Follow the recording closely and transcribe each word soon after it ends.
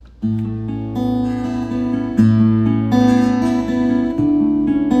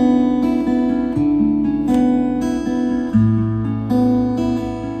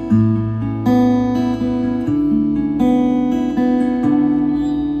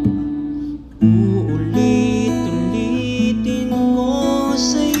ko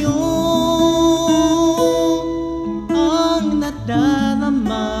sa'yo ang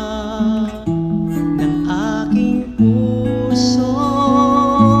nadarama ng aking puso.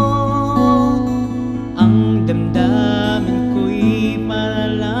 Ang damdamin ko'y para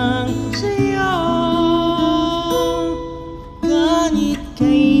lang sa'yo, kahit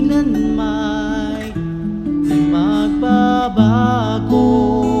kailan may magbabago.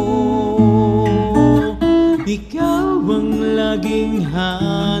 Ikaw ang laging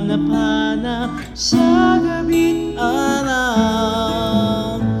hanap-hanap sa gabi't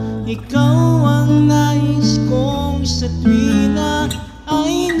araw. Ikaw ang nais kong sa tuwina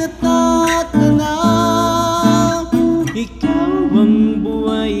ay natatanaw. Ikaw ang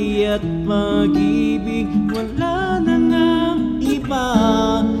buhay at pag-ibig, wala na ngang iba.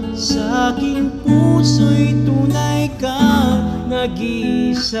 Sa aking puso'y tunay kang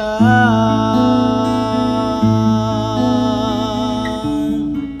nag-iisa.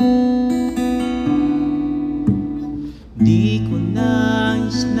 Di ko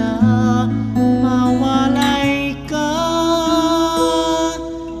nais na mawalay ka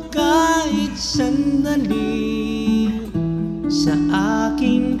kahit sandali sa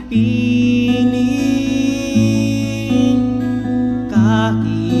aking piling.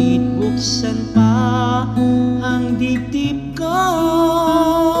 Kahit buksan pa ang dibdib ko,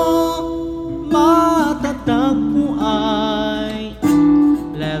 matatagpo ay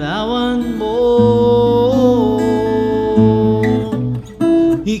larawan mo.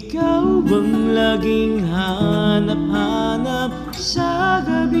 Ikaw ang laging hanap-hanap sa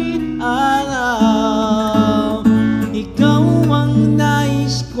gabi't araw. Ikaw ang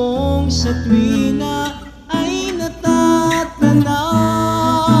nais kong sa tuwina ay natatanaw.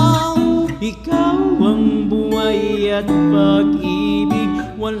 Ikaw ang buhay at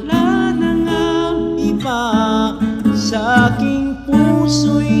pag-ibig, wala na ngang iba. Sa aking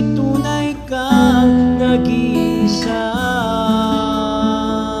puso'y tunay kang nag-iisa.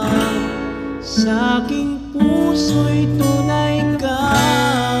 Sa aking puso'y tunay kang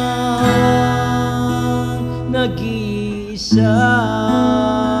nag-iisa.